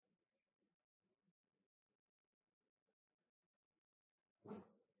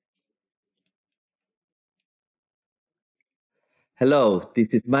Hello,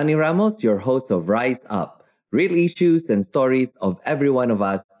 this is Manny Ramos, your host of Rise Up, Real Issues and Stories of Every One of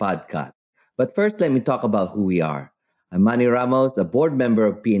Us podcast. But first, let me talk about who we are. I'm Manny Ramos, a board member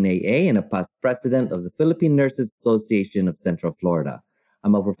of PNAA and a past president of the Philippine Nurses Association of Central Florida.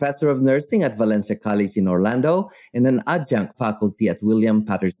 I'm a professor of nursing at Valencia College in Orlando and an adjunct faculty at William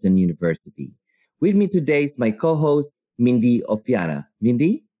Patterson University. With me today is my co-host, Mindy Ofiana.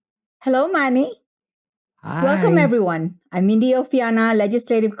 Mindy? Hello, Manny. Welcome, Hi. everyone. I'm Mindy Ofiana,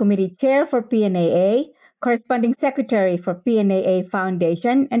 Legislative Committee Chair for PNAA, Corresponding Secretary for PNAA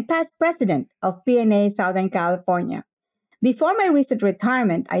Foundation, and past President of PNA Southern California. Before my recent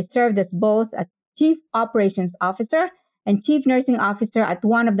retirement, I served as both Chief Operations Officer and Chief Nursing Officer at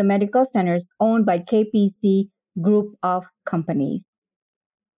one of the medical centers owned by KPC Group of Companies.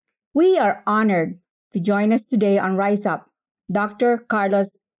 We are honored to join us today on Rise Up, Dr. Carlos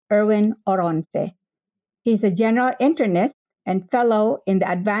Erwin Oronce. He's a general internist and fellow in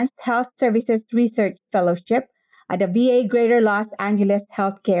the Advanced Health Services Research Fellowship at the VA Greater Los Angeles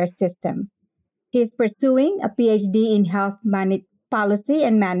Healthcare System. He is pursuing a PhD in policy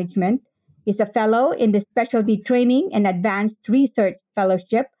and management. He's a fellow in the Specialty Training and Advanced Research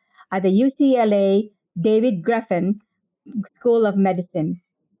Fellowship at the UCLA David Geffen School of Medicine.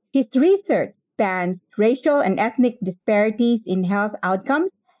 His research spans racial and ethnic disparities in health outcomes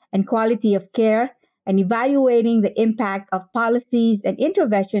and quality of care, and evaluating the impact of policies and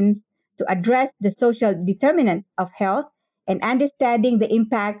interventions to address the social determinants of health, and understanding the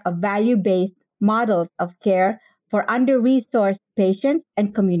impact of value based models of care for under resourced patients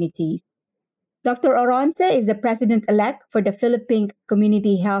and communities. Dr. Oronce is the president elect for the Philippine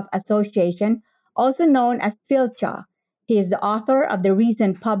Community Health Association, also known as PhilCHA. He is the author of the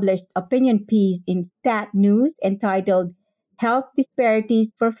recent published opinion piece in Stat News entitled Health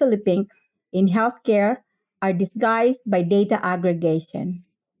Disparities for Philippines in Healthcare Are Disguised by Data Aggregation.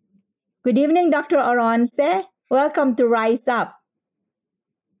 Good evening, Dr. Oronce. Welcome to Rise Up.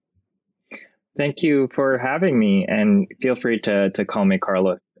 Thank you for having me, and feel free to call me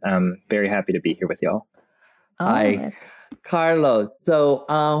Carlos. I'm very happy to be here with y'all. Hi, Carlos. So,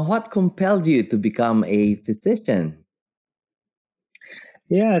 what compelled you to become a physician?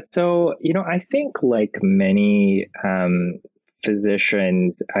 Yeah, so, I think like many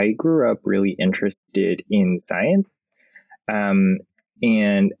physicians, I grew up really interested in science. Um,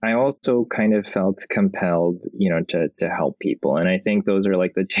 and I also kind of felt compelled, to help people. And I think those are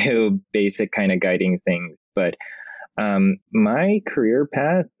like the two basic kind of guiding things. But my career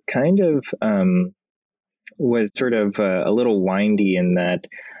path kind of was sort of a little windy in that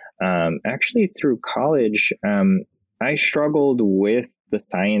actually through college, I struggled with the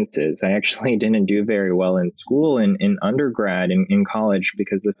sciences. I actually didn't do very well in school and in undergrad and in college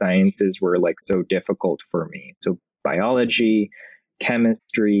because the sciences were like so difficult for me. So biology,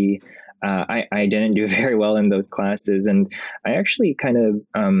 chemistry, I didn't do very well in those classes. And I actually kind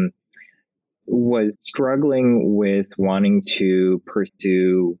of was struggling with wanting to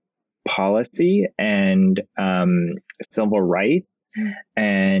pursue policy and civil rights.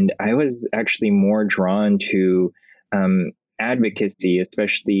 And I was actually more drawn to advocacy,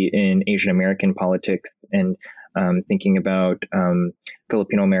 especially in Asian American politics and thinking about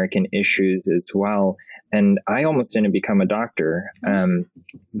Filipino American issues as well. And I almost didn't become a doctor,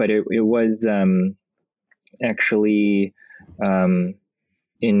 but it was actually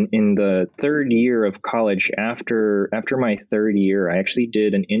in the third year of college. After my third year, I actually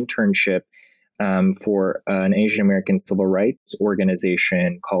did an internship for an Asian American civil rights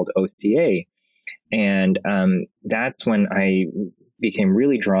organization called OCA. And that's when I became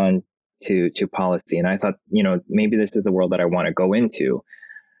really drawn to policy. And I thought, maybe this is the world that I want to go into.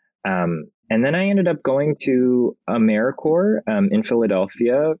 And then I ended up going to AmeriCorps in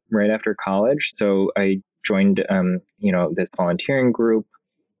Philadelphia right after college. So I joined, this volunteering group.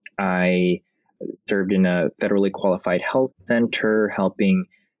 I served in a federally qualified health center, helping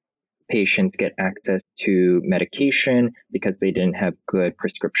patients get access to medication because they didn't have good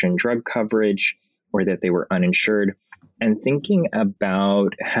prescription drug coverage or that they were uninsured. And thinking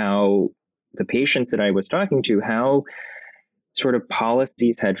about how the patients that I was talking to, how sort of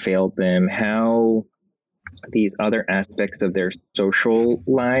policies had failed them, how these other aspects of their social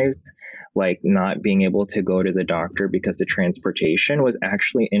lives, like not being able to go to the doctor because the transportation was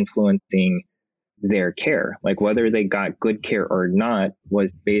actually influencing their care. Like whether they got good care or not was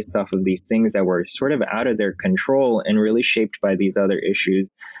based off of these things that were sort of out of their control and really shaped by these other issues.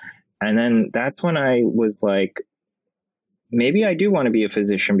 And then that's when I was like, maybe I do want to be a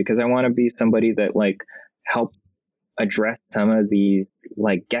physician because I want to be somebody that like helps address some of these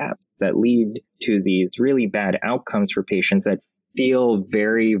like gaps that lead to these really bad outcomes for patients that feel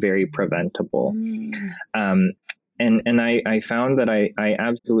very, very preventable. And I found that I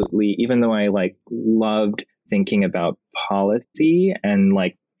absolutely, even though I like loved thinking about policy and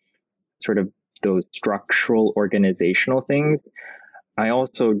like sort of those structural organizational things, I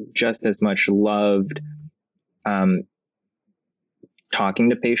also just as much loved talking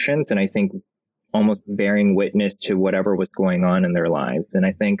to patients, and I think almost bearing witness to whatever was going on in their lives. And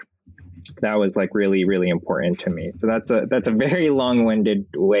I think that was like really, really important to me. So that's a very long-winded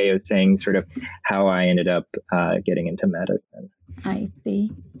way of saying sort of how I ended up getting into medicine. I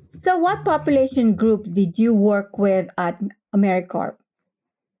see. So what population groups did you work with at AmeriCorps?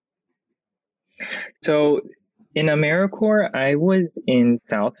 So in AmeriCorps, I was in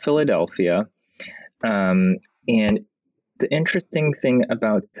South Philadelphia. And the interesting thing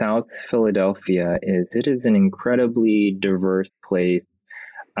about South Philadelphia is it is an incredibly diverse place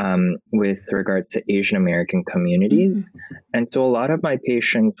with regards to Asian American communities. Mm-hmm. And so a lot of my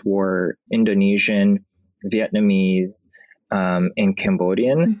patients were Indonesian, Vietnamese, and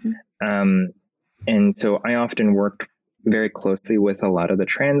Cambodian. Mm-hmm. And so I often worked very closely with a lot of the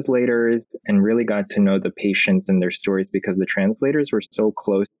translators and really got to know the patients and their stories because the translators were so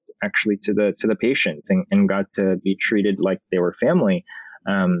close actually to the patients and got to be treated like they were family.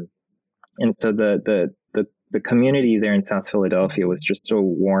 And so the community there in South Philadelphia was just so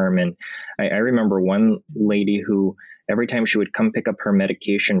warm. And I remember one lady who every time she would come pick up her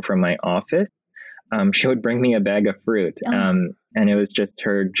medication from my office, she would bring me a bag of fruit. Oh. And it was just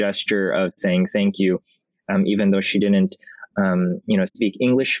her gesture of saying thank you. Even though she didn't, speak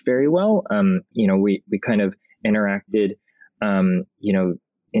English very well, we kind of interacted,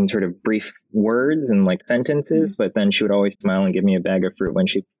 in sort of brief words and like sentences, but then she would always smile and give me a bag of fruit when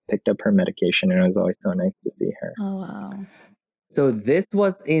she picked up her medication, and it was always so nice to see her. Oh, wow. So this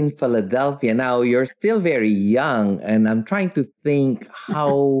was in Philadelphia. Now you're still very young, and I'm trying to think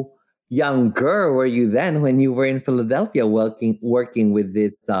how younger were you then when you were in Philadelphia working with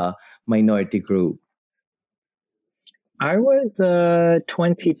this minority group? I was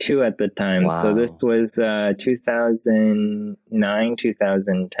 22 at the time. Wow. So this was 2009,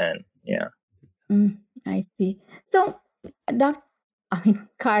 2010. Yeah. I see. So,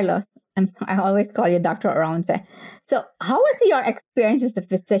 Carlos, I always call you Dr. Oronce. So how was your experience as a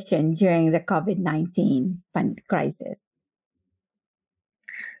physician during the COVID-19 crisis?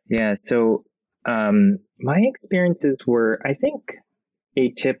 Yeah. So my experiences were, I think,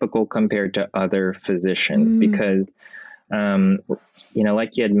 atypical compared to other physicians because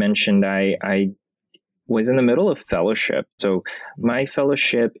like you had mentioned, I was in the middle of fellowship. So my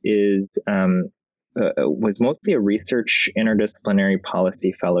fellowship was mostly a research interdisciplinary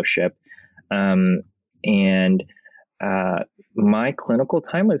policy fellowship. And my clinical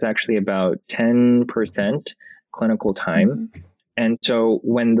time was actually about 10% clinical time. Mm-hmm. And so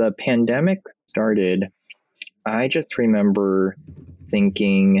when the pandemic started, I just remember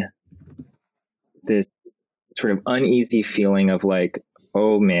thinking this sort of uneasy feeling of like,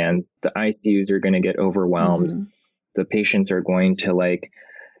 oh man, the ICUs are going to get overwhelmed. Mm-hmm. The patients are going to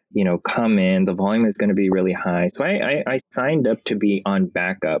come in. The volume is going to be really high. So I signed up to be on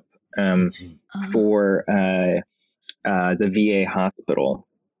backup for the VA hospital.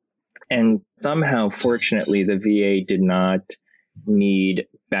 And somehow, fortunately, the VA did not need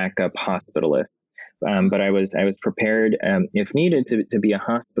backup hospitalists. But I was prepared, if needed, to be a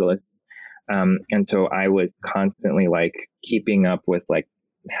hospitalist. And so I was constantly keeping up with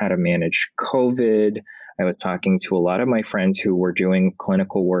how to manage COVID. I was talking to a lot of my friends who were doing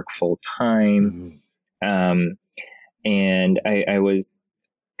clinical work full time. Mm-hmm. And I was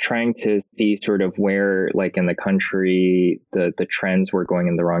trying to see sort of where in the country, the trends were going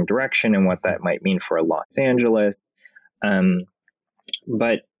in the wrong direction and what that might mean for Los Angeles.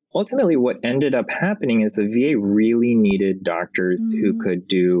 But ultimately what ended up happening is the VA really needed doctors who could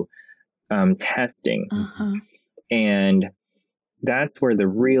do testing. Uh-huh. And that's where the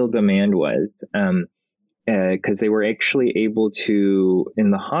real demand was, because they were actually able to,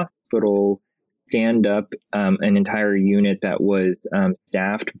 in the hospital, stand up an entire unit that was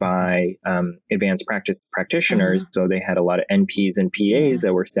staffed by advanced practice practitioners. Uh-huh. So they had a lot of NPs and PAs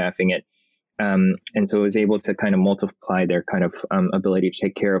that were staffing it. And so it was able to kind of multiply their kind of ability to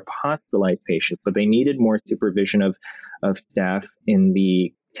take care of hospitalized patients, but they needed more supervision of staff in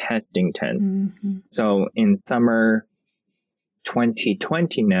the testing tent. Mm-hmm. So in summer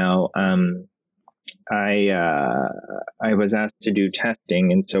 2020 now, I was asked to do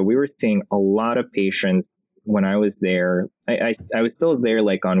testing, and so we were seeing a lot of patients when I was there. I was still there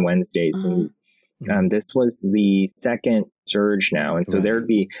on Wednesdays, and this was the second surge now, and so there would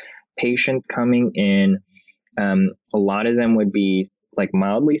be patients coming in A lot of them would be like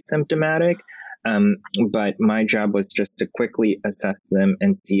mildly symptomatic. But my job was just to quickly assess them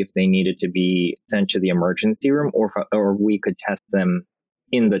and see if they needed to be sent to the emergency room, or we could test them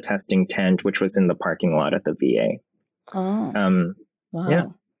in the testing tent, which was in the parking lot at the VA. Oh, wow. Yeah.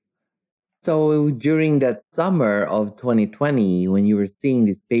 So during that summer of 2020, when you were seeing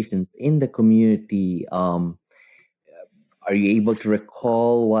these patients in the community, are you able to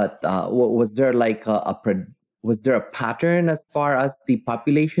recall what was there like was there a pattern as far as the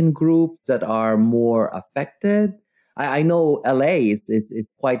population groups that are more affected? I know LA is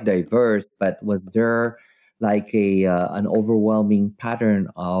quite diverse, but was there like a an overwhelming pattern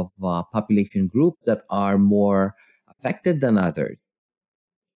of population groups that are more affected than others?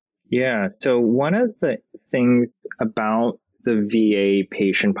 Yeah. So one of the things about the VA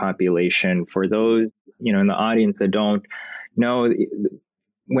patient population, for those, in the audience that don't know,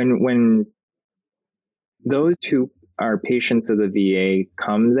 when those who are patients of the VA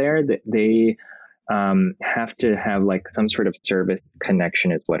come there, they have to have like some sort of service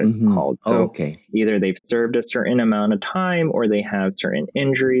connection is what it's called. So Okay. either they've served a certain amount of time, or they have certain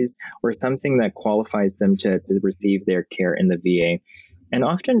injuries, or something that qualifies them to receive their care in the VA. And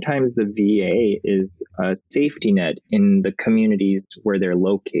oftentimes the VA is a safety net in the communities where they're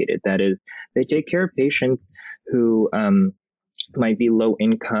located. That is, they take care of patients who might be low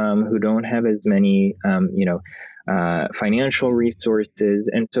income, who don't have as many, financial resources.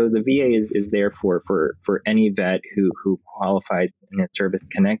 And so the VA is there for any vet who qualifies and is service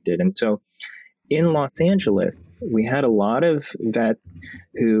connected. And so in Los Angeles, we had a lot of vets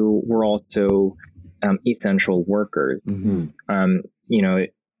who were also essential workers.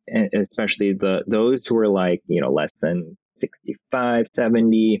 Especially those who were like, less than 65,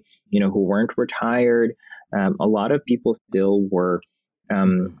 70, who weren't retired. A lot of people still were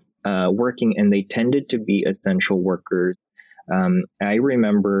working, and they tended to be essential workers. I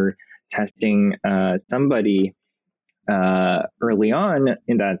remember testing somebody early on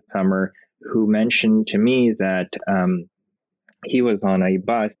in that summer who mentioned to me that he was on a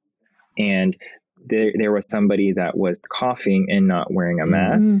bus, and there was somebody that was coughing and not wearing a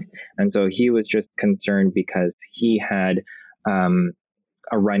mask. And so he was just concerned because he had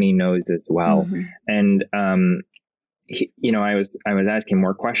a runny nose as well. And I was asking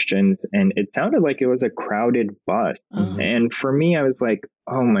more questions, and it sounded like it was a crowded bus. And for me, I was like,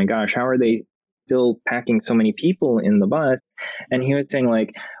 oh my gosh, how are they still packing so many people in the bus? And he was saying,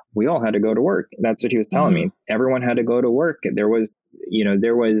 like, we all had to go to work. That's what he was telling me. Everyone had to go to work. There was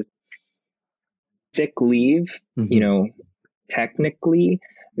sick leave, technically,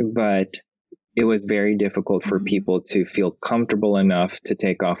 but it was very difficult for people to feel comfortable enough to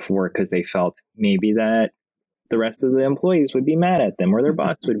take off work, because they felt maybe that the rest of the employees would be mad at them, or their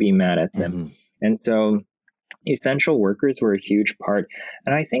boss would be mad at them. And so essential workers were a huge part.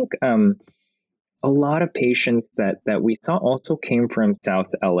 And I think a lot of patients that we saw also came from South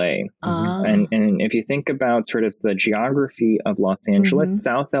LA. And if you think about sort of the geography of Los Angeles,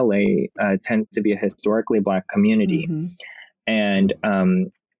 South LA tends to be a historically Black community, and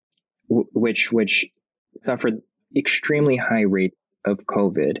which suffered extremely high rates of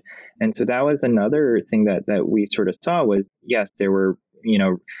COVID. And so that was another thing that we sort of saw was, yes, there were,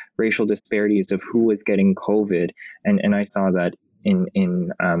 racial disparities of who was getting COVID. And I saw that in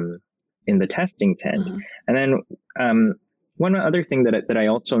the testing tent. And then one other thing that I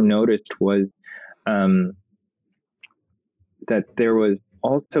also noticed was that there was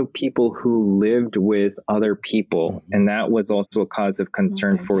also people who lived with other people, and that was also a cause of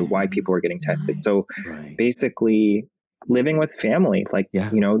concern for why people were getting tested. So basically living with family, like,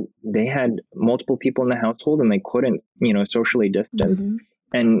 they had multiple people in the household, and they couldn't, socially distance.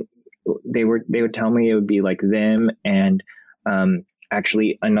 And they would tell me it would be like them and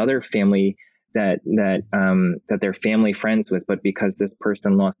actually another family that they're family friends with, but because this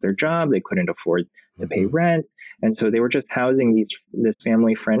person lost their job, they couldn't afford to pay rent. And so they were just housing this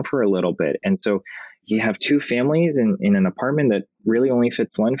family friend for a little bit. And so you have two families in an apartment that really only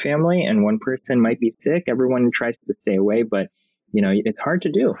fits one family, and one person might be sick. Everyone tries to stay away, but it's hard to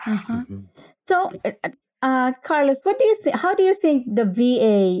do. So, Carlos, what do you think? How do you think the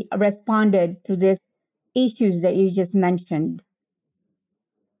VA responded to these issues that you just mentioned?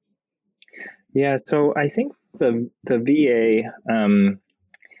 Yeah, so I think the VA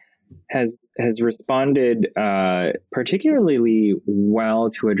has responded particularly well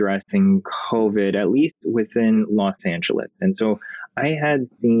to addressing COVID, at least within Los Angeles. And so I had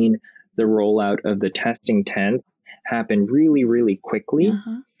seen the rollout of the testing tents happen really, really quickly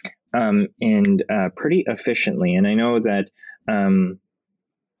and pretty efficiently. And I know that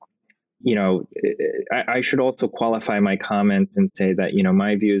I should also qualify my comments and say that,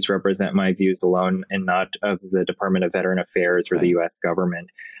 my views represent my views alone and not of the Department of Veteran Affairs or the U.S. government.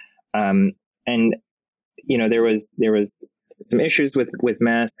 And there was some issues with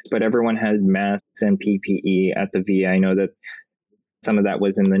masks, but everyone had masks and PPE at the VA. I know that some of that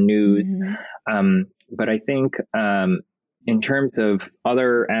was in the news. Mm-hmm. But I think in terms of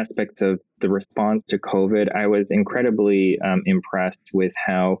other aspects of the response to COVID, I was incredibly impressed with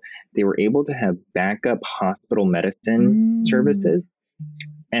how they were able to have backup hospital medicine services.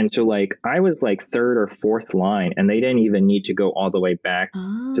 And so I was third or fourth line, and they didn't even need to go all the way back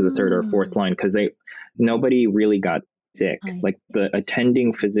to the third or fourth line because nobody really got sick. The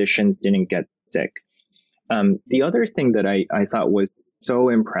attending physicians didn't get sick. The other thing that I thought was so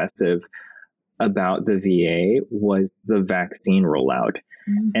impressive about the VA was the vaccine rollout.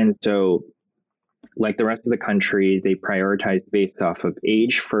 Mm-hmm. And so, like the rest of the country, they prioritized based off of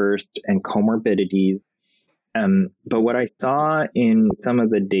age first and comorbidities. But what I saw in some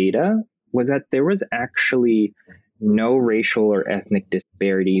of the data was that there was actually no racial or ethnic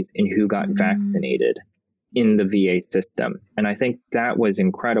disparities in who got vaccinated in the VA system. And I think that was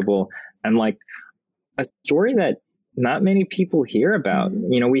incredible. And a story that not many people hear about.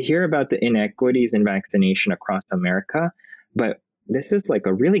 We hear about the inequities in vaccination across America, but this is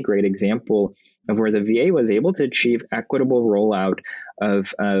a really great example of where the VA was able to achieve equitable rollout of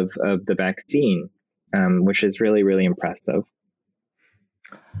the vaccine, which is really, really impressive.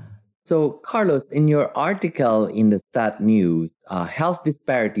 So, Carlos, in your article in the Stat News, health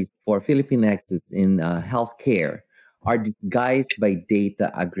disparities for Filipinexes in healthcare are disguised by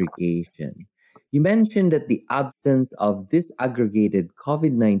data aggregation. You mentioned that the absence of disaggregated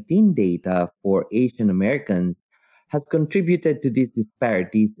COVID-19 data for Asian Americans has contributed to these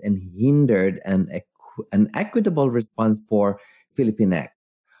disparities and hindered an equitable response for Filipinx.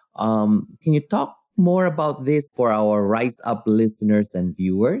 Can you talk more about this for our Rise Up listeners and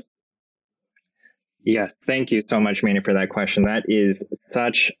viewers? Yes, thank you so much, Manny, for that question. That is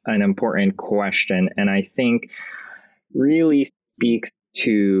such an important question, and I think really speaks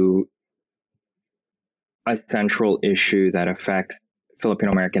to a central issue that affects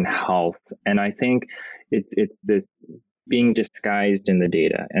Filipino American health. And I think it's this being disguised in the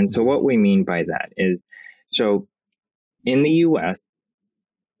data. And so what we mean by that is, so in the US,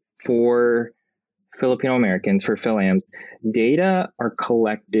 for Filipino Americans, for PhilAms, data are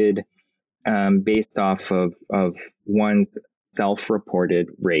collected based off of one's self-reported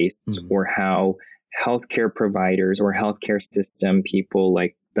race, or how healthcare providers or healthcare system people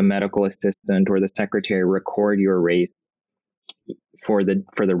like the medical assistant or the secretary record your race for the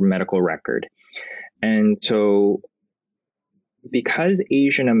medical record. And so because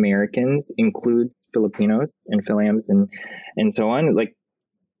Asian Americans include Filipinos and PhilAms and so on,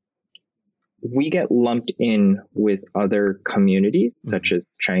 we get lumped in with other communities such as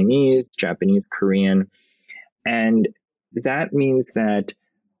Chinese, Japanese, Korean. And that means that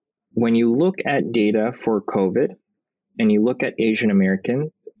when you look at data for COVID and you look at Asian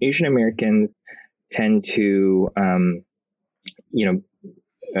Americans tend to,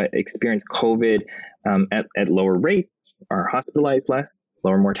 experience COVID at lower rates, are hospitalized less,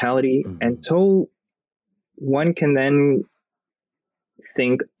 lower mortality. And so one can then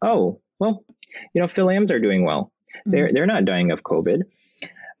think, oh, well, PhilAms are doing well. They're not dying of COVID.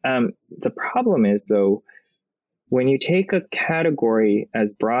 The problem is, though, when you take a category as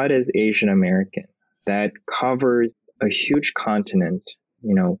broad as Asian American that covers a huge continent,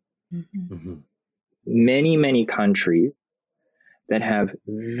 many, many countries that have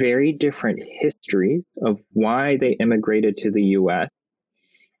very different histories of why they immigrated to the US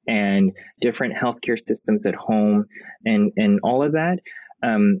and different healthcare systems at home and all of that,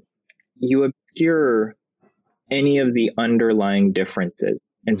 you obscure any of the underlying differences.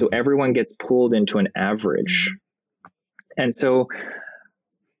 And so everyone gets pulled into an average. And so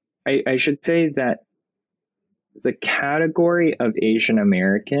I should say that the category of Asian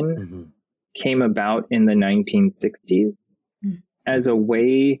American came about in the 1960s as a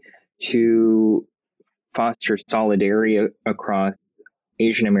way to foster solidarity across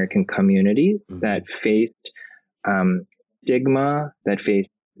Asian American communities that faced stigma, that faced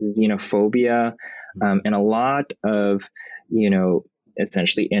xenophobia, and a lot of,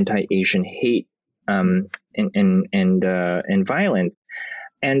 essentially anti-Asian hate and violence.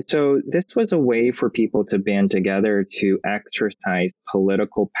 And so this was a way for people to band together to exercise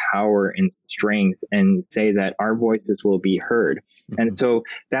political power and strength and say that our voices will be heard. And so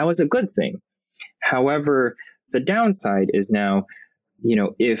that was a good thing. However, the downside is now,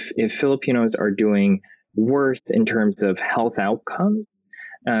 if Filipinos are doing worse in terms of health outcomes,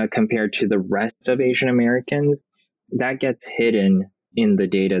 compared to the rest of Asian Americans, that gets hidden in the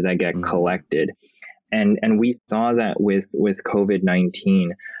data that get collected. And we saw that with COVID-19.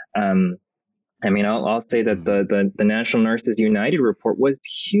 I mean, I'll say that the National Nurses United report was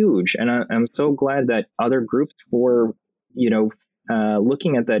huge, and I'm so glad that other groups were,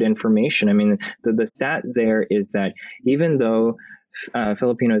 looking at that information. I mean, the stat there is that even though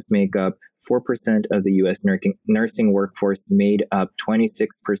Filipinos make up 4% of the U.S. nursing workforce, made up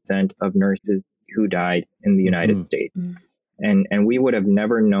 26% of nurses who died in the United States. And we would have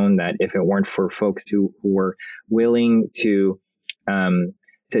never known that if it weren't for folks who were willing to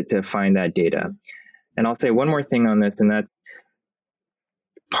find that data. And I'll say one more thing on this, and that's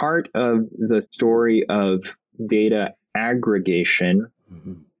part of the story of data aggregation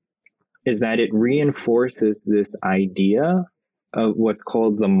is that it reinforces this idea of what's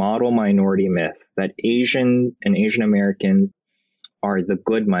called the model minority myth, that Asian and Asian Americans are the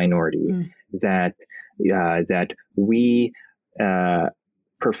good minority, that we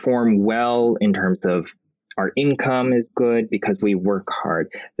perform well in terms of our income is good because we work hard,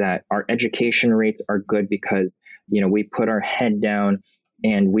 that our education rates are good because, we put our head down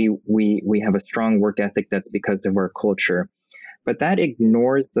and we have a strong work ethic that's because of our culture. But that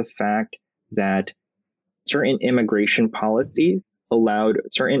ignores the fact that certain immigration policies allowed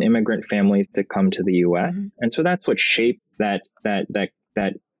certain immigrant families to come to the U.S. And so that's what shaped that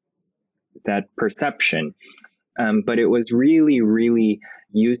perception. But it was really, really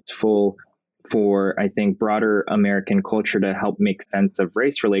useful for, I think, broader American culture to help make sense of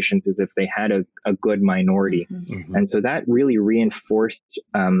race relations as if they had a good minority. And so that really reinforced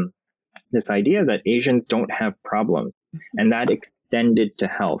this idea that Asians don't have problems, and that extended to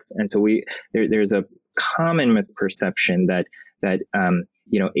health. And so there's a common misperception that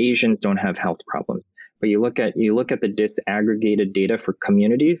Asians don't have health problems. But you look at the disaggregated data for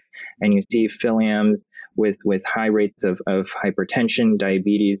communities, and you see Phil-Ams with high rates of hypertension,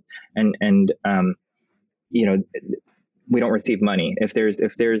 diabetes, and we don't receive money. If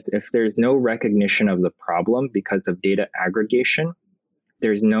there's no recognition of the problem because of data aggregation,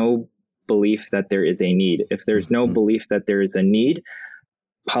 there's no belief that there is a need. If there's no belief that there is a need,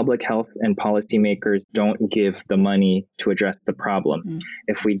 public health and policymakers don't give the money to address the problem.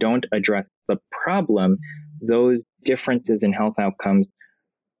 If we don't address the problem, those differences in health outcomes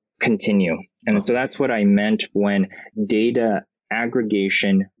continue. And so that's what I meant when data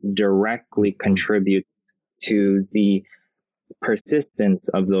aggregation directly contributes to the persistence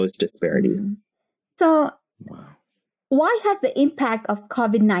of those disparities. So why has the impact of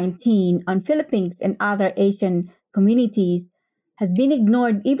COVID-19 on Philippines and other Asian communities has been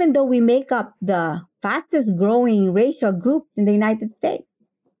ignored, even though we make up the fastest growing racial groups in the United States?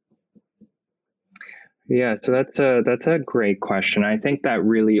 Yeah, so that's a great question. I think that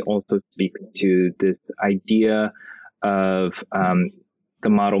really also speaks to this idea of the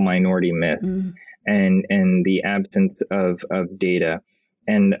model minority myth and the absence of data.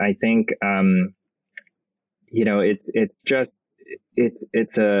 And I think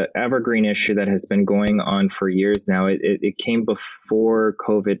it's a evergreen issue that has been going on for years now. It came before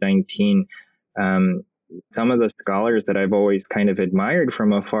COVID-19. Some of the scholars that I've always kind of admired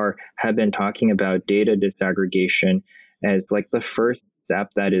from afar have been talking about data disaggregation as like the first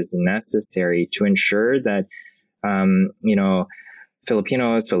step that is necessary to ensure that,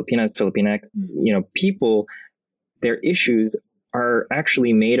 Filipinos, Filipinas, Filipinx, people, their issues are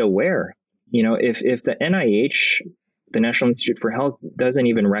actually made aware. If the NIH, the National Institute for Health, doesn't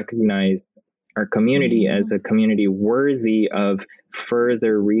even recognize our community as a community worthy of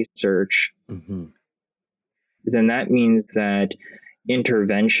further research, then that means that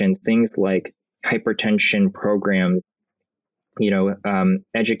interventions, things like hypertension programs,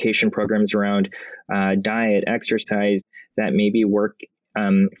 education programs around diet, exercise that maybe work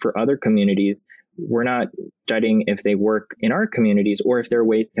for other communities, we're not studying if they work in our communities or if there are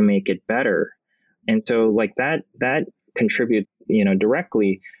ways to make it better. And so like that contributes,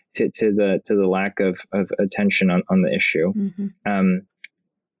 directly to the lack of attention on the issue.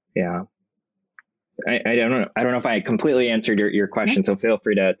 Yeah. I don't know if I completely answered your question, so feel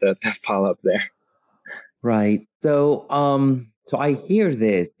free to follow up there. Right. So so I hear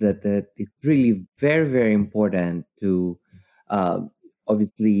this that it's really very, very important to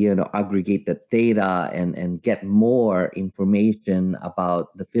obviously aggregate the data and get more information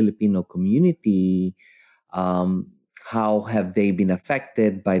about the Filipino community. How have they been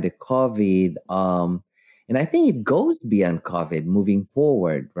affected by the COVID? And I think it goes beyond COVID moving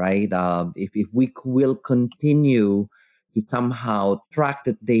forward, right? If we will continue to somehow track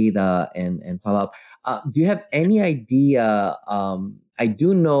the data and follow up. Do you have any idea? I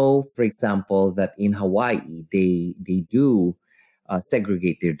do know, for example, that in Hawaii they do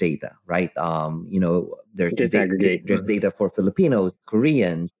segregate their data, right? Disaggregate. There's data for Filipinos,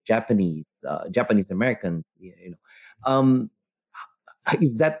 Koreans, Japanese Americans. Um,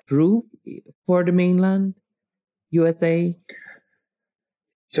 is that true for the mainland USA?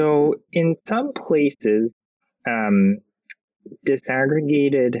 So in some places, um,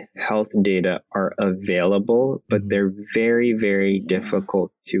 disaggregated health data are available, but they're very, very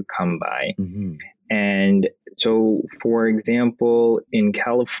difficult to come by. And so, for example, in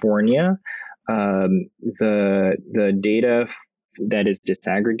California, the data that is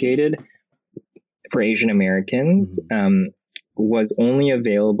disaggregated for Asian Americans was only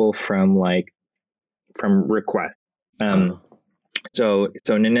available from request. So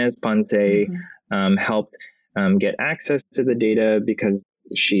Nunez Ponce helped get access to the data because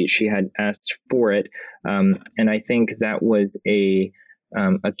she had asked for it, and I think that was a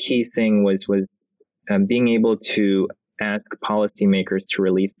key thing was being able to ask policymakers to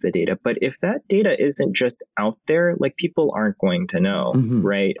release the data. But if that data isn't just out there, like, people aren't going to know,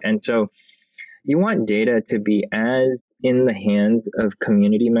 right? And so you want data to be as in the hands of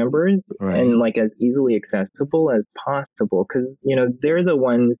community members and like as easily accessible as possible, because they're the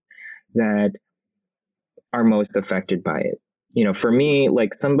ones that are most affected by it. For me,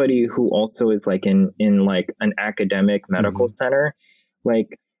 like somebody who also is like in like an academic medical center, like,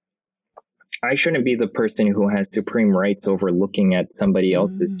 I shouldn't be the person who has supreme rights over looking at somebody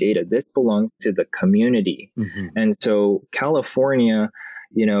else's data. This belongs to the community. And so California,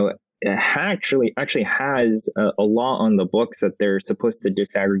 actually has a law on the books that they're supposed to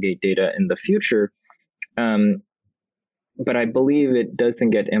disaggregate data in the future. But I believe it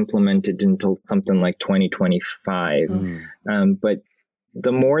doesn't get implemented until something like 2025. But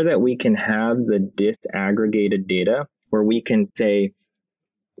the more that we can have the disaggregated data, where we can say,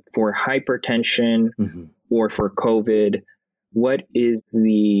 for hypertension or for COVID, what is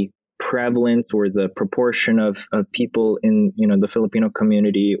the prevalence or the proportion of people in the Filipino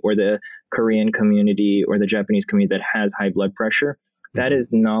community or the Korean community or the Japanese community that has high blood pressure? That is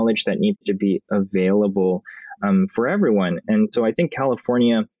knowledge that needs to be available for everyone. And so I think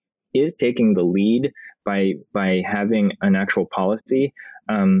California is taking the lead by having an actual policy.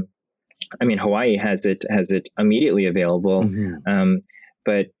 I mean, Hawaii has it immediately available,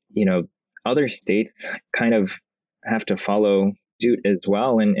 but other states kind of have to follow suit as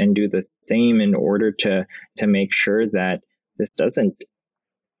well and do the same in order to make sure that this doesn't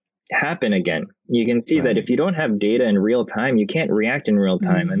happen again. You can see that if you don't have data in real time, you can't react in real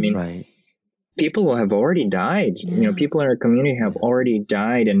time. I mean, people have already died. People in our community have already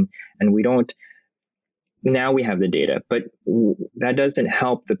died, and we don't. Now we have the data, but that doesn't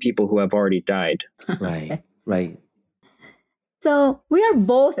help the people who have already died. Right. So we are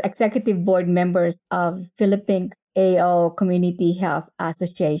both executive board members of Philippines AO Community Health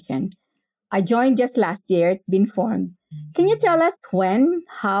Association. I joined just last year. It's been formed. Can you tell us when,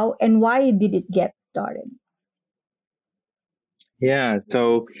 how, and why did it get started? Yeah,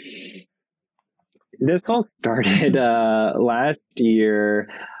 so this all started last year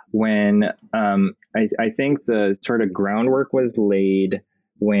when I think the sort of groundwork was laid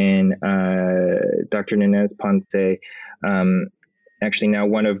when Dr. Nunez Ponce, actually now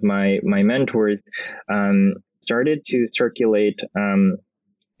one of my mentors, started to circulate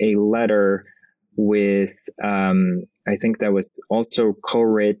a letter with, I think that was also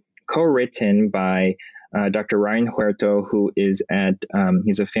co-written by Dr. Ryan Huerto, who is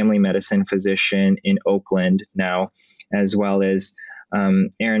he's a family medicine physician in Oakland now, as well as Aaron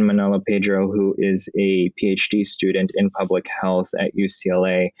Manalo Pedro, who is a PhD student in public health at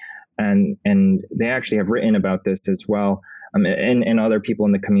UCLA. And they actually have written about this as well, and other people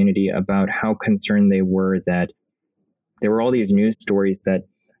in the community about how concerned they were that there were all these news stories that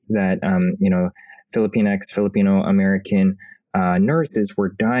Filipinx, Filipino American nurses were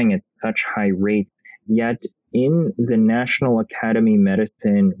dying at such high rates. Yet in the National Academy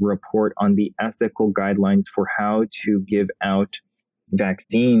Medicine report on the ethical guidelines for how to give out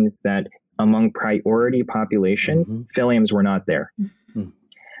vaccines, that among priority populations, Philiums were not there.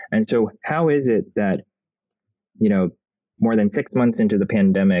 And so how is it that, more than 6 months into the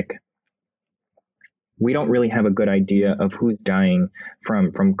pandemic, we don't really have a good idea of who's dying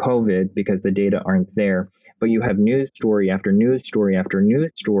from COVID because the data aren't there, but you have news story after news story after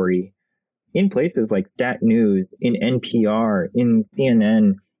news story in places like Stat News, in NPR, in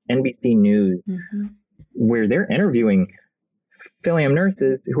CNN, NBC News, where they're interviewing Philium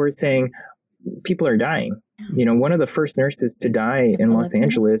nurses who are saying people are dying. one of the first nurses to die in Los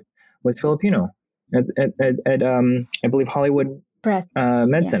Angeles was Filipino at I believe Hollywood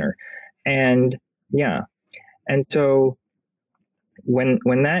Med Center. And and so when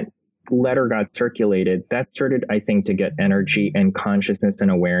that letter got circulated, that started, I think, to get energy and consciousness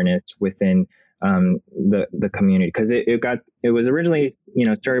and awareness within the community, because it was originally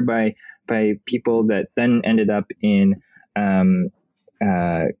started by people that then ended up in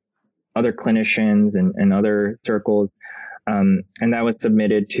other clinicians and other circles, and that was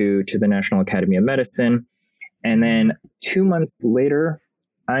submitted to the National Academy of Medicine. And then 2 months later,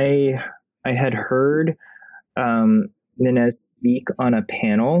 I had heard Ninez speak on a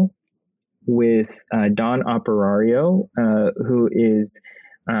panel with Don Operario, who is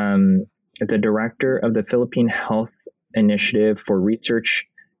the director of the Philippine Health Initiative for Research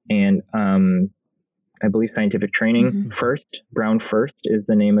and I believe scientific training. Brown First is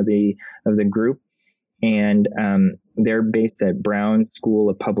the name of the group, and they're based at Brown School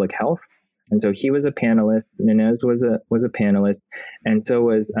of Public Health. And so he was a panelist. Ninez was a panelist, and so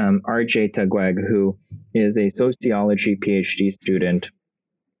was RJ Tagueg, who is a sociology PhD student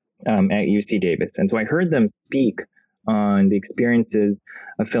at UC Davis. And so I heard them speak on the experiences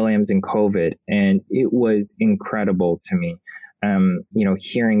of PhilAms in COVID, and it was incredible to me,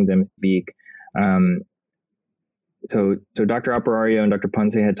 hearing them speak. So Dr. Operario and Dr.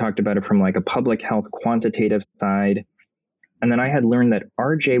 Ponce had talked about it from like a public health quantitative side. And then I had learned that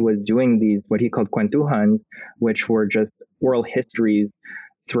RJ was doing these, what he called kwentuhans, which were just oral histories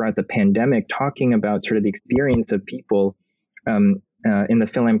throughout the pandemic, talking about sort of the experience of people in the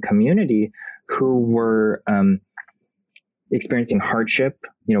PhilAm community who were experiencing hardship,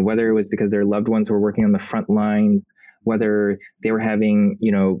 whether it was because their loved ones were working on the front lines, whether they were having,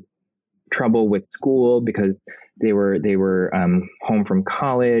 trouble with school because they were home from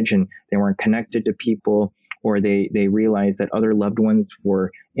college and they weren't connected to people, or they realized that other loved ones were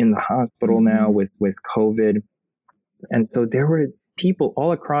in the hospital now with COVID. And so there were people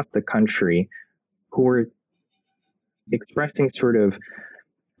all across the country who were expressing sort of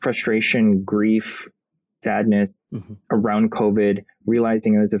frustration, grief, sadness around COVID,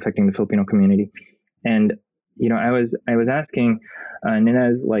 realizing it was affecting the Filipino community. And, I was asking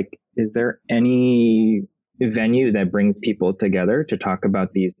Ninez, like, is there any venue that brings people together to talk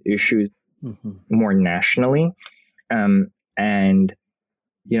about these issues more nationally? And,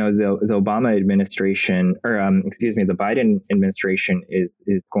 the Obama administration, or the Biden administration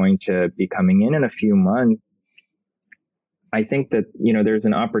is going to be coming in a few months. I think that, there's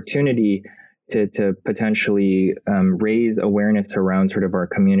an opportunity to potentially raise awareness around sort of our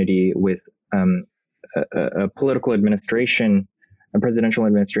community with a political administration, a presidential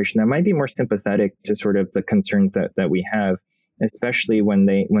administration that might be more sympathetic to sort of the concerns that we have, especially when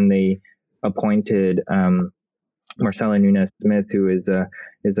they appointed Marcela Nunez-Smith, who is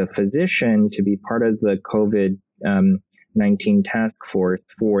a physician, to be part of the COVID-19 task force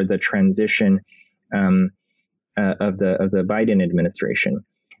for the transition of the Biden administration.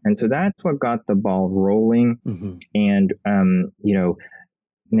 And so that's what got the ball rolling. And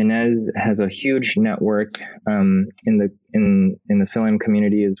Ninez has a huge network in the PhilAm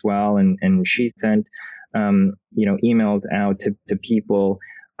community as well, and she sent emails out to people,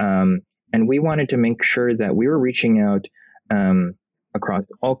 and we wanted to make sure that we were reaching out across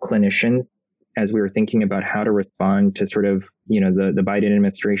all clinicians as we were thinking about how to respond to sort of the Biden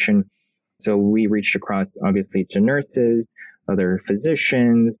administration. So we reached across, obviously, to nurses, other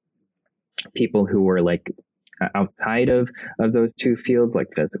physicians, people who were like outside of those two fields, like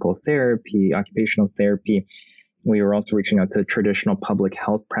physical therapy, occupational therapy. We were also reaching out to traditional public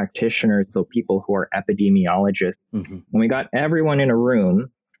health practitioners, so people who are epidemiologists. And we got everyone in a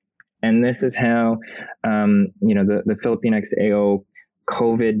room, and this is how the Philippine XAO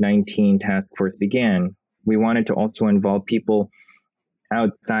COVID-19 task force began. We wanted to also involve people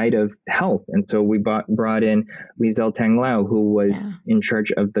outside of health. And so we brought in Lizelle Tanglao, who was in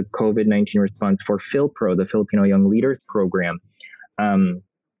charge of the COVID-19 response for PhilPro, the Filipino Young Leaders Program.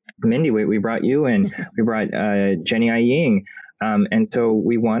 Mindy, we brought you in. We brought Jenny Aying. And so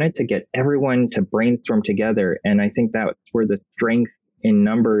we wanted to get everyone to brainstorm together. And I think that's where the strength in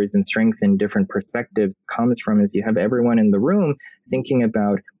numbers and strength in different perspectives comes from, is you have everyone in the room thinking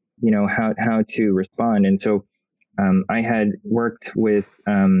about, how to respond. And so I had worked with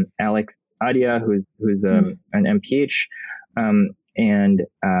Alex Adia, who's an MPH, and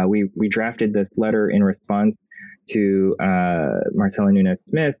we drafted this letter in response to Marcela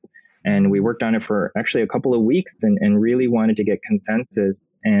Nunez-Smith, and we worked on it for actually a couple of weeks and really wanted to get consensus.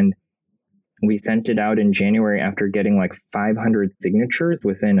 And we sent it out in January after getting like 500 signatures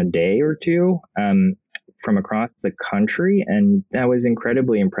within a day or two from across the country, and that was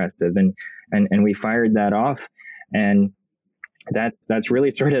incredibly impressive. And we fired that off, and that's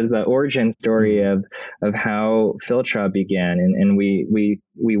really sort of the origin story of how Philtra began, and we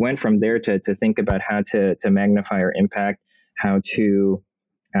went from there to think about how to magnify our impact, how to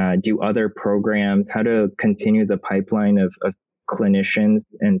do other programs, how to continue the pipeline of clinicians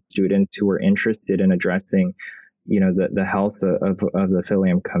and students who were interested in addressing, the health of the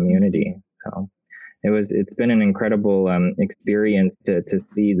Philium community. So it's been an incredible experience to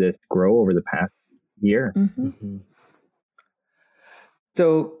see this grow over the past year.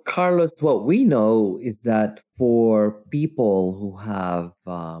 So, Carlos, what we know is that for people who have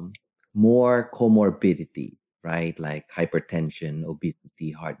more comorbidity, right, like hypertension,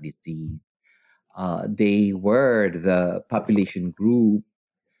 obesity, heart disease, they were the population group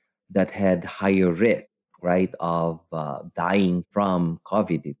that had higher risk, right, of dying from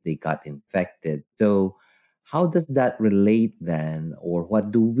COVID if they got infected. So, how does that relate then, or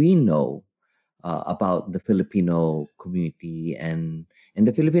what do we know about the Filipino community and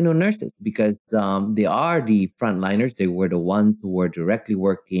the Filipino nurses? Because they are the frontliners. They were the ones who were directly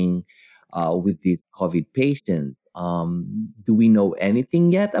working with these COVID patients. Do we know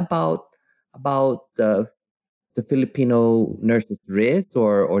anything yet about the Filipino nurses' risk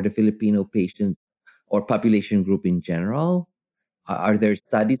or the Filipino patients or population group in general? Are there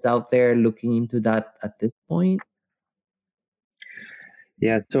studies out there looking into that at this point?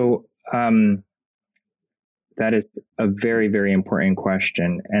 Yeah, so that is a very, very important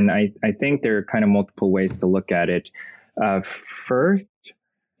question. And I think there are kind of multiple ways to look at it. First,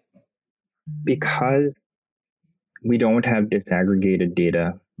 because we don't have disaggregated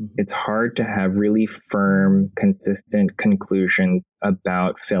data, it's hard to have really firm, consistent conclusions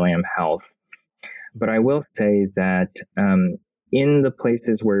about Philium health. But I will say that in the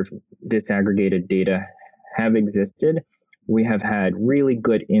places where disaggregated data have existed, we have had really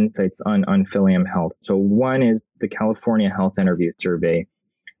good insights on Philium health. So one is the California Health Interview Survey,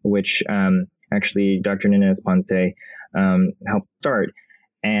 which actually Dr. Nunez Ponce helped start,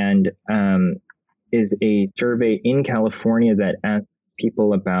 and is a survey in California that asks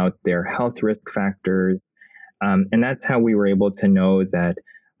people about their health risk factors. And that's how we were able to know that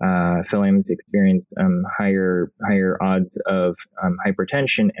Philiums experience higher odds of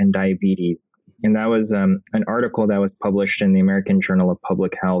hypertension and diabetes. And that was an article that was published in the American Journal of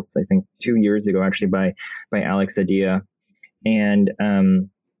Public Health, I think 2 years ago, actually by Alex Adia. And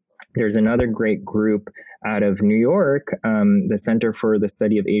there's another great group out of New York, the Center for the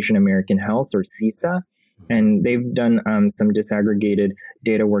Study of Asian American Health, or CISA, and they've done some disaggregated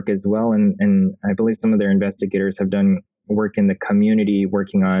data work as well. And I believe some of their investigators have done work in the community,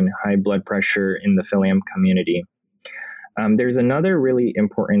 working on high blood pressure in the Philium community. There's another really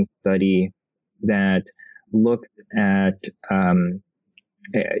important study that looks at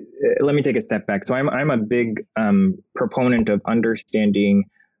let me take a step back. So I'm a big proponent of understanding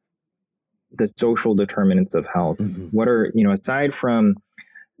the social determinants of health. What are, aside from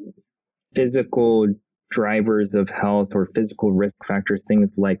physical drivers of health or physical risk factors, things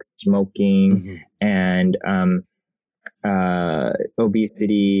like smoking and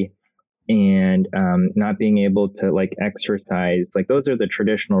obesity and not being able to exercise, those are the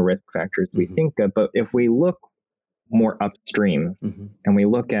traditional risk factors we think of. But if we look more upstream and we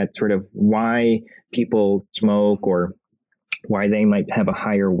look at sort of why people smoke or why they might have a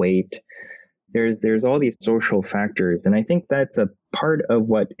higher weight, there's all these social factors. And I think that's a part of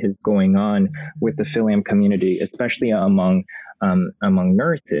what is going on with the Philium community, especially among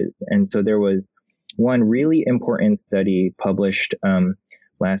nurses. And so there was one really important study published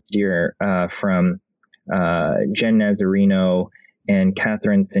last year from Jen Nazarino and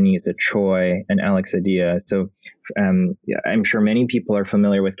Catherine Sinisa Choi and Alex Adia. So I'm sure many people are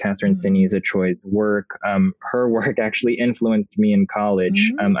familiar with Catherine Sinisa Choi's work. Her work actually influenced me in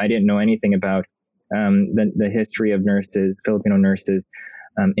college. I didn't know anything about the history of nurses, Filipino nurses,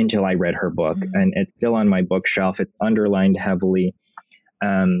 until I read her book. And it's still on my bookshelf. It's underlined heavily.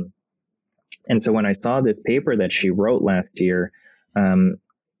 And so when I saw this paper that she wrote last year,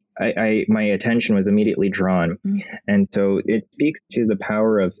 my attention was immediately drawn. And so it speaks to the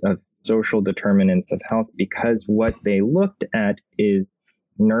power of social determinants of health, because what they looked at is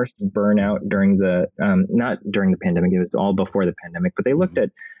nurse burnout during the, not during the pandemic, it was all before the pandemic, but they looked at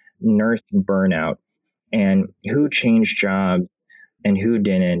nurse burnout and who changed jobs and who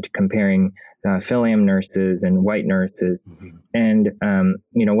didn't, comparing Philium nurses and white nurses. And,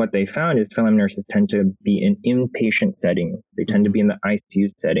 what they found is Philium nurses tend to be in inpatient settings. They tend to be in the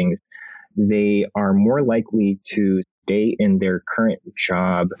ICU settings. They are more likely to stay in their current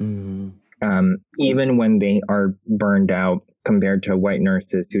job even when they are burned out compared to white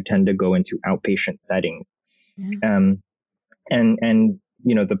nurses who tend to go into outpatient settings. Yeah. And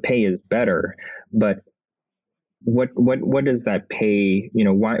the pay is better, but what does that pay?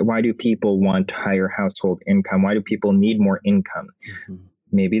 Why do people want higher household income? Why do people need more income? Mm-hmm.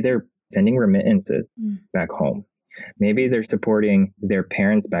 Maybe they're sending remittances back home. Maybe they're supporting their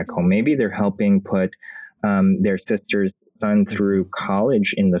parents back home. Maybe they're helping put their sister's son through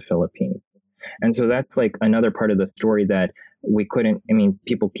college in the Philippines. And so that's like another part of the story that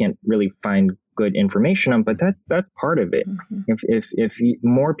people can't really find good information on, but that's part of it. Mm-hmm. If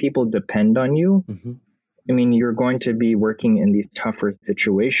more people depend on you, mm-hmm. You're going to be working in these tougher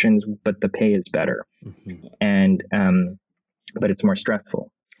situations, but the pay is better. Mm-hmm. And but it's more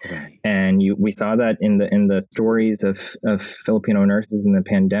stressful. Right. And we saw that in the stories of Filipino nurses in the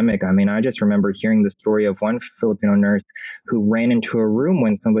pandemic. I just remember hearing the story of one Filipino nurse who ran into a room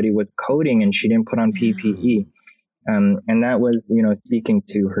when somebody was coding and she didn't put on PPE. And that was, speaking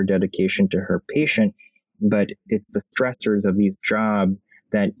to her dedication to her patient, but it's the stressors of these jobs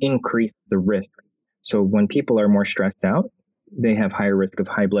that increase the risk. So when people are more stressed out, they have higher risk of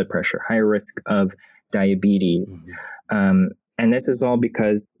high blood pressure, higher risk of diabetes. Mm-hmm. And this is all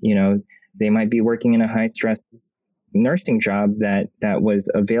because, they might be working in a high stress nursing job that was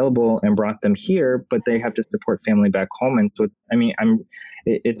available and brought them here, but they have to support family back home. And so,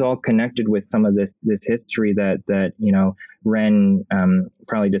 it's all connected with some of this history that Ren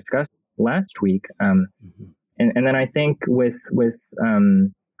probably discussed last week. Mm-hmm. And then I think with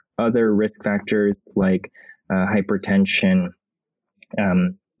other risk factors like hypertension,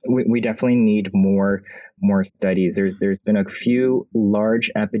 we definitely need more studies. There's been a few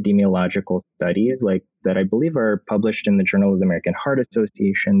large epidemiological studies like that I believe are published in the Journal of the American Heart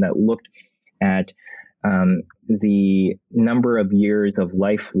Association that looked at the number of years of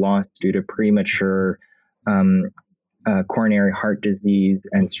life lost due to premature coronary heart disease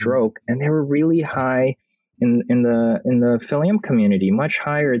and stroke, and they were really high in the Filiam community, much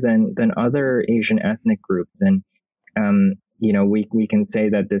higher than other Asian ethnic groups. And we can say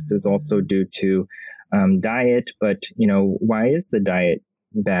that this is also due to diet, but why is the diet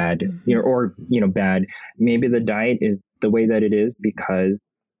bad? Bad? Maybe the diet is the way that it is because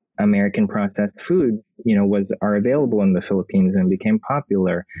American processed foods, are available in the Philippines and became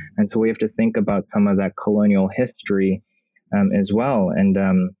popular. And so we have to think about some of that colonial history as well. And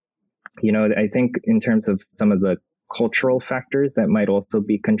I think in terms of some of the cultural factors that might also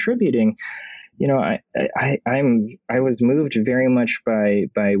be contributing, I was moved very much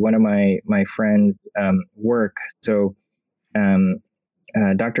by one of my friends' work. So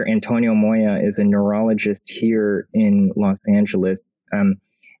Dr. Antonio Moya is a neurologist here in Los Angeles,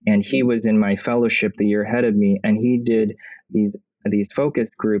 and he was in my fellowship the year ahead of me, and he did these focus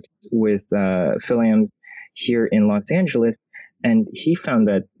groups with Filiams here in Los Angeles, and he found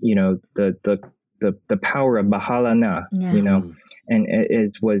that the power of Bahala Na, and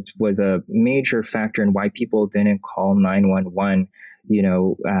it was a major factor in why people didn't call 911,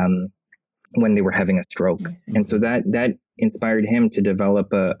 when they were having a stroke. Mm-hmm. And so that inspired him to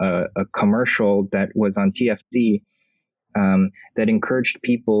develop a commercial that was on TFC that encouraged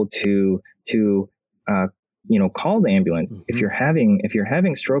people to call the ambulance. Mm-hmm. If you're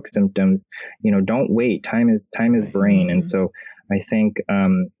having stroke symptoms, don't wait. Time is brain. Mm-hmm. And so I think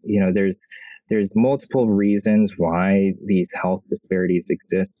there's multiple reasons why these health disparities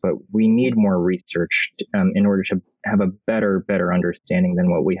exist, but we need more research in order to have a better understanding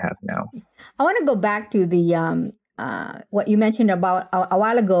than what we have now. I want to go back to the what you mentioned about a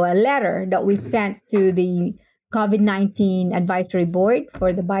while ago, a letter that we sent to the COVID-19 advisory board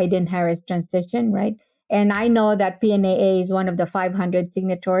for the Biden-Harris transition, right? And I know that PNAA is one of the 500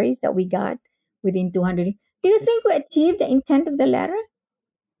 signatories that we got within 200. Do you think we achieved the intent of the letter?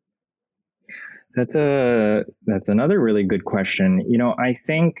 That's another really good question. I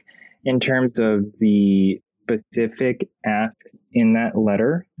think in terms of the specific ask in that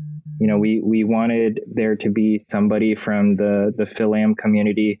letter, we wanted there to be somebody from the Filiam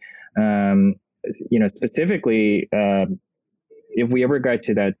community. Specifically, if we ever got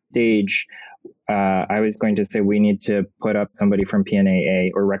to that stage, I was going to say we need to put up somebody from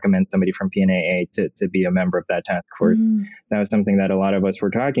PNAA or recommend somebody from PNAA to be a member of that task force. Mm-hmm. That was something that a lot of us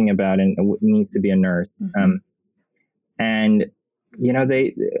were talking about, and it needs to be a nurse. Mm-hmm. And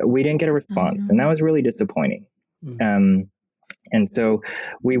we didn't get a response, and that was really disappointing. Mm-hmm. And so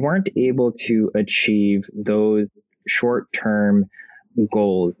we weren't able to achieve those short-term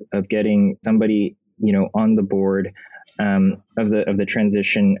goals of getting somebody, on the board of the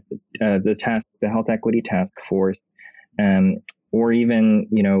transition, the health equity task force, or even,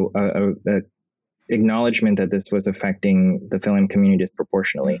 a acknowledgement that this was affecting the Philam community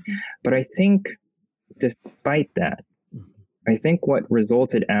disproportionately. But I think despite that, I think what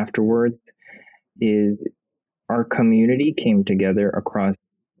resulted afterwards is our community came together across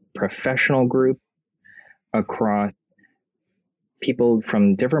professional groups, across people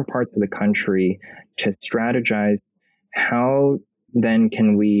from different parts of the country to strategize how then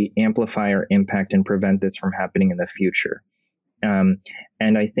can we amplify our impact and prevent this from happening in the future. And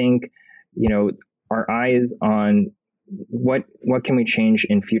I think, our eyes on what can we change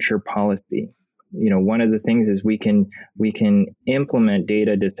in future policy. One of the things is we can implement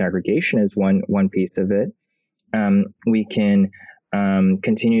data disaggregation as one piece of it. We can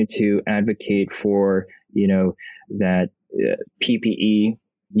continue to advocate for that PPE,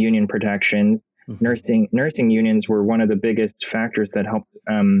 union protections. Nursing unions were one of the biggest factors that helped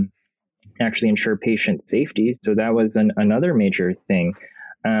actually ensure patient safety. So that was another major thing.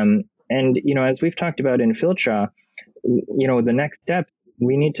 And as we've talked about in Philcha, the next step,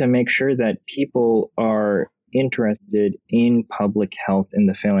 we need to make sure that people are interested in public health in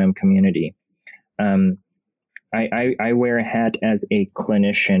the Philam community. I wear a hat as a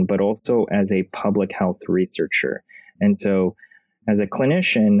clinician, but also as a public health researcher. And so as a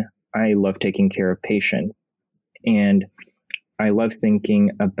clinician, I love taking care of patients. And I love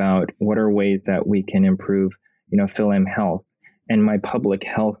thinking about what are ways that we can improve, Philam health. And my public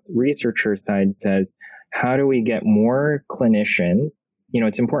health researcher side says, how do we get more clinicians?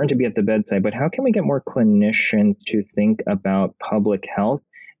 It's important to be at the bedside, but how can we get more clinicians to think about public health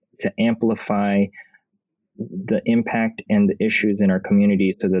to amplify the impact and the issues in our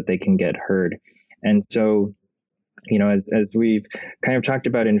community so that they can get heard? And so, as we've kind of talked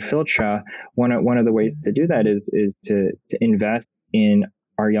about in Philcha, one of the ways to do that is to invest in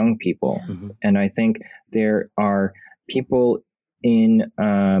our young people. And I think there are people in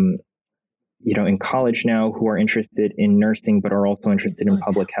college now who are interested in nursing, but are also interested in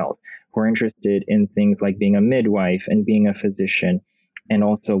public health, who are interested in things like being a midwife and being a physician, and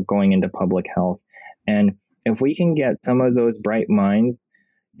also going into public health. And if we can get some of those bright minds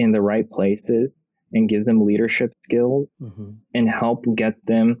in the right places and give them leadership skills and help get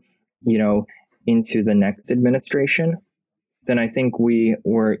them, into the next administration, then I think we're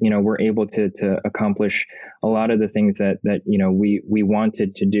able to accomplish a lot of the things that we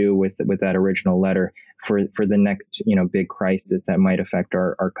wanted to do with that original letter for the next big crisis that might affect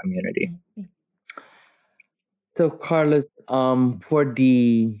our community. So Carlos, for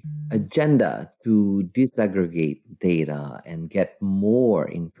the agenda to disaggregate data and get more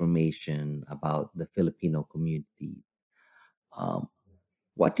information about the Filipino community,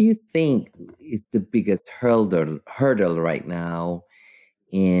 what do you think is the biggest hurdle right now?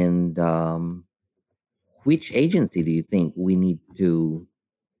 And which agency do you think we need to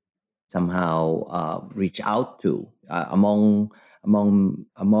somehow reach out to among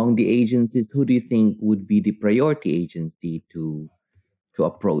the agencies? Who do you think would be the priority agency to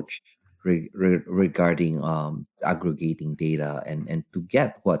approach regarding aggregating data and to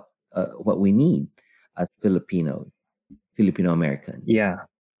get what we need as Filipino Americans? Yeah,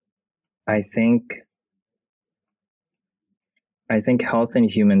 I think Health and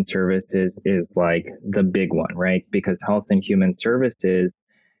Human Services is like the big one, right? Because Health and Human Services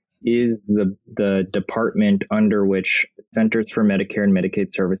is the department under which Centers for Medicare and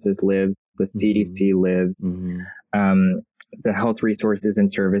Medicaid Services lives, the CDC lives, the Health Resources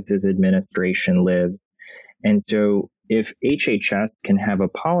and Services Administration lives. And so if HHS can have a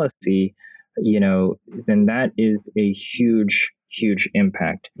policy, then that is a huge, huge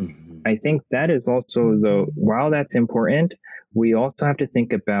impact. I think that is also, while that's important, we also have to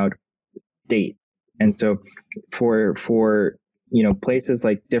think about states. And so for places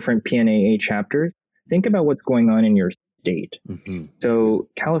like different PNAA chapters, think about what's going on in your state. So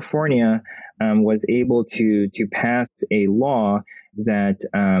California was able to pass a law that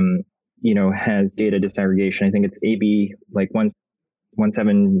has data disaggregation. I think it's AB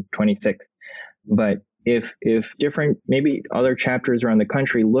 1726. But if different, maybe other chapters around the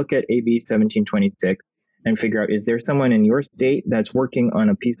country look at AB 1726 and figure out, is there someone in your state that's working on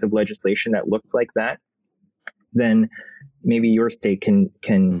a piece of legislation that looks like that? Then maybe your state can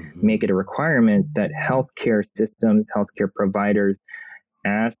make it a requirement that healthcare systems, healthcare providers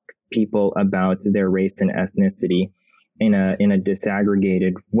ask people about their race and ethnicity in a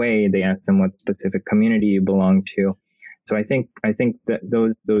disaggregated way. They ask them what specific community you belong to. So I think that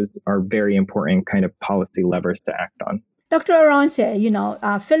those are very important kind of policy levers to act on. Dr. Oronce,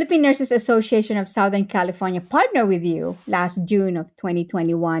 Philippine Nurses Association of Southern California partnered with you last June of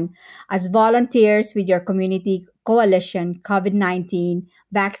 2021 as volunteers with your community Coalition COVID-19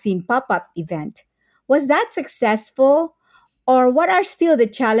 vaccine pop-up event. Was that successful, or what are still the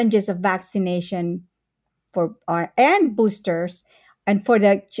challenges of vaccination for and boosters and for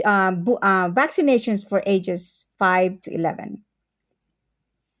the vaccinations for ages 5 to 11?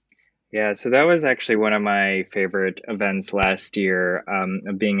 Yeah, so that was actually one of my favorite events last year,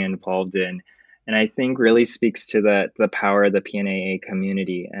 of being involved in, and I think really speaks to the power of the PNAA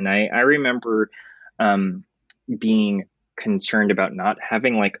community. And I remember um, being concerned about not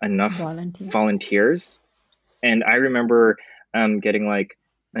having like enough volunteers. And I remember getting like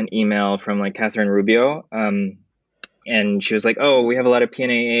an email from like Catherine Rubio, and she was like, "Oh, we have a lot of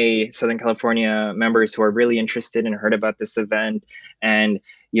PNAA Southern California members who are really interested and heard about this event, and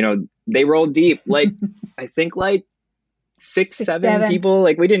they rolled deep. Like I think like six, seven people.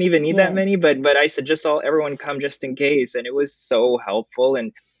 Like we didn't even need that many, but I said just everyone come just in case, and it was so helpful.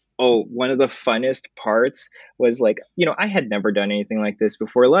 And one of the funnest parts was like, I had never done anything like this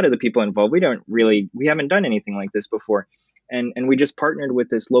before. A lot of the people involved, we haven't done anything like this before, and we just partnered with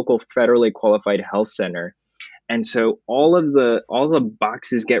this local federally qualified health center. And so all the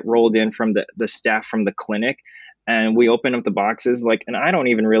boxes get rolled in from the staff from the clinic, and we open up the boxes and I don't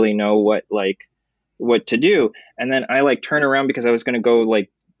even really know what to do. And then I turn around because I was going to go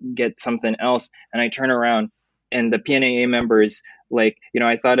get something else, and I turn around and the PNAA members,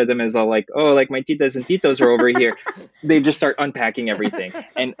 I thought of them as all my titas and titos are over here. They just start unpacking everything,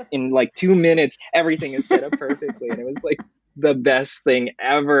 and in 2 minutes everything is set up perfectly, and it was the best thing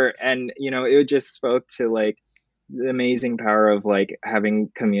ever. And it just spoke to the amazing power of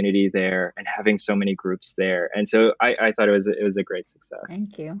having community there and having so many groups there. And so I thought it was a great success.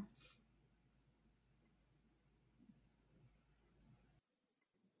 Thank you.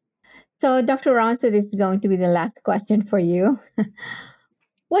 So, Dr. Ronso, this is going to be the last question for you.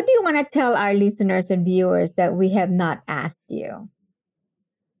 What do you want to tell our listeners and viewers that we have not asked you?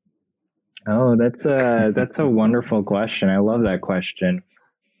 Oh, that's a wonderful question. I love that question.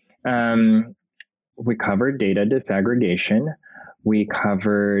 We covered data disaggregation. We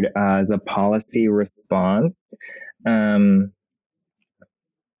covered the policy response. I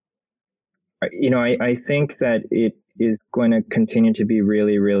think that it is going to continue to be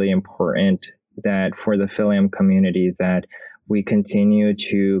really, really important that for the PhilAm community that we continue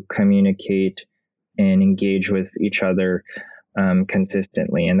to communicate and engage with each other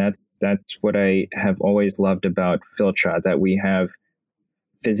consistently. And that's what I have always loved about PhilCha, that we have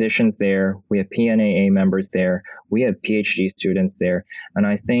physicians there, we have PNAA members there, we have PhD students there. And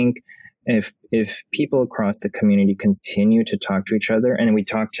I think if people across the community continue to talk to each other, and we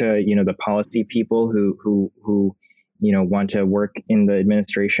talk to the policy people who want to work in the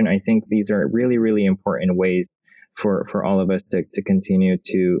administration, I think these are really, really important ways for all of us to continue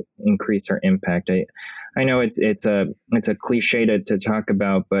to increase our impact. I know it's a cliche to talk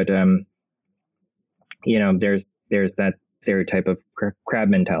about, but there's that stereotype of crab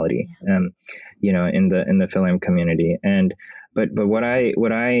mentality, in the PhilAm community. And but what I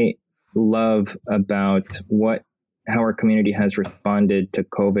love about how our community has responded to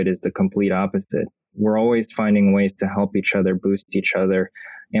COVID is the complete opposite. We're always finding ways to help each other, boost each other,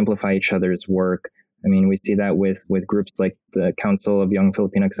 amplify each other's work. I mean, we see that with groups like the Council of Young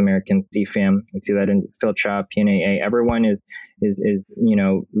Filipinx Americans, CFAM. We see that in PhilCha, PNAA. Everyone is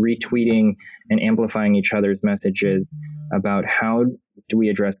retweeting and amplifying each other's messages about how do we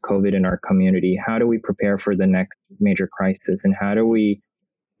address COVID in our community? How do we prepare for the next major crisis? And how do we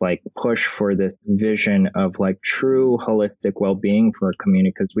push for this vision of true holistic well-being for our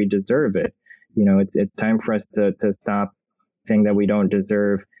community, because we deserve it. It's time for us to stop saying that we don't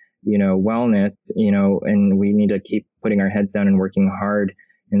deserve wellness, and we need to keep putting our heads down and working hard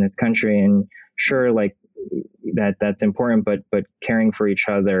in this country. And sure, that's important, but caring for each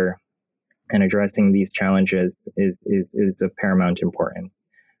other and addressing these challenges is of paramount importance.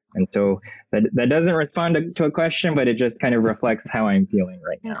 And so that doesn't respond to a question, but it just kind of reflects how I'm feeling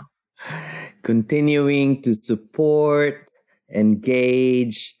right now. Continuing to support,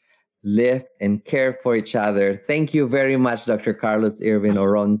 engage, lift, and care for each other. Thank you very much, Dr. Carlos Irvin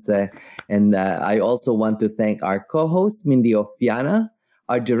Oronce. And I also want to thank our co-host, Mindy Ofiana,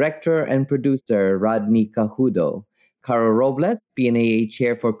 our director and producer, Rodney Cajudo, Caro Robles, PNAA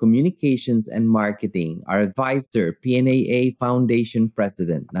Chair for Communications and Marketing, our advisor, PNAA Foundation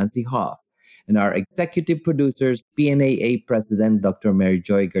President, Nancy Hoff, and our executive producers, PNAA President, Dr. Mary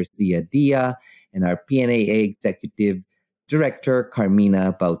Joy Garcia Dia, and our PNAA Executive Director,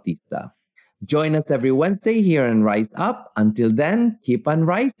 Carmina Bautista. Join us every Wednesday here on Rise Up. Until then, keep on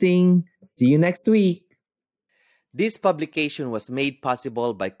rising. See you next week. This publication was made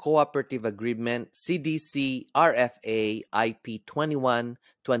possible by Cooperative Agreement CDC RFA IP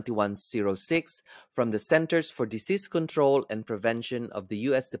 21-2106 from the Centers for Disease Control and Prevention of the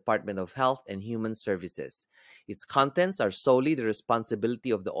U.S. Department of Health and Human Services. Its contents are solely the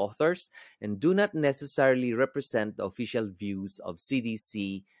responsibility of the authors and do not necessarily represent the official views of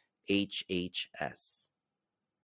CDC HHS.